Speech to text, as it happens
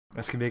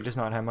Jeg skal virkelig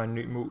snart have mig en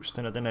ny mus.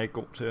 Den er ikke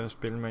god til at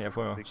spille med. Jeg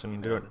får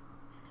sådan lidt...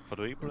 Får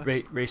du ikke på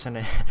det?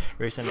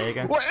 Racer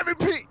Naga.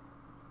 MVP!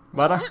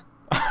 Var der?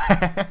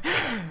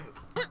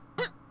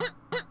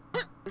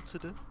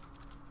 Til det.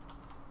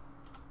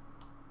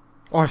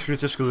 Jeg skulle lige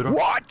til at skyde dig.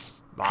 What?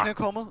 Hva? Han er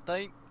kommet. Der er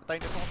en, der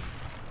kommer.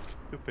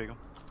 Du fik ham.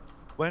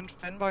 Hvordan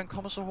fanden var han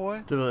kommet så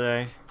hurtigt? Det ved jeg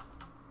ikke.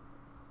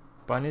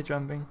 Bunny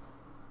jumping.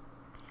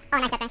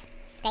 Nice, nice.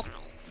 Great.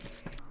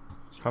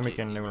 Kom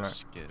igen, Nickolaj.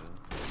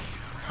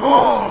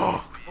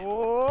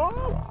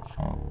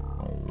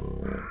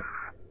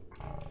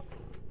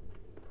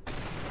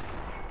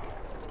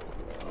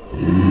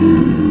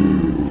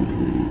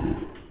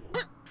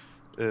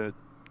 Øh,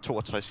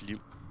 62 liv.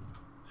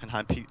 Han har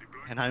en pil.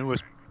 Han har en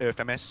USB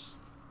FMS.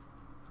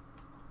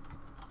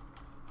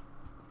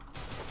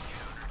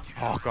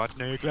 Godt,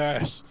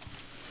 Nicklas.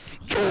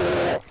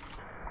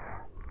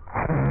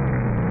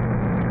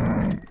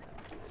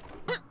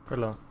 Godt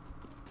lavet.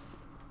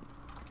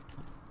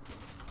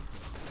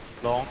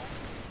 Long.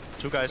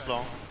 2 guys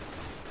long.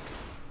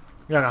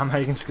 Jeg rammer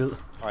ikke en skid.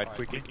 Alright,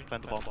 quickly.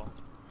 Plant bomb.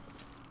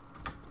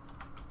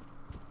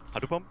 Har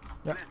du bomb?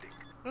 Ja.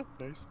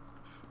 Nice.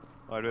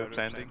 Alright, we're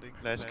planting.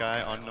 Last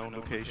guy, unknown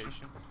location.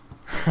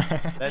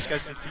 Last guy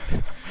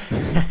CT.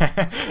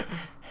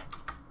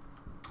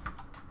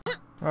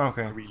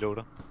 Okay.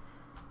 Reloader.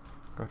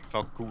 Godt.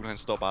 Fuck, cool, han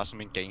står bare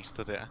som en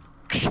gangster der.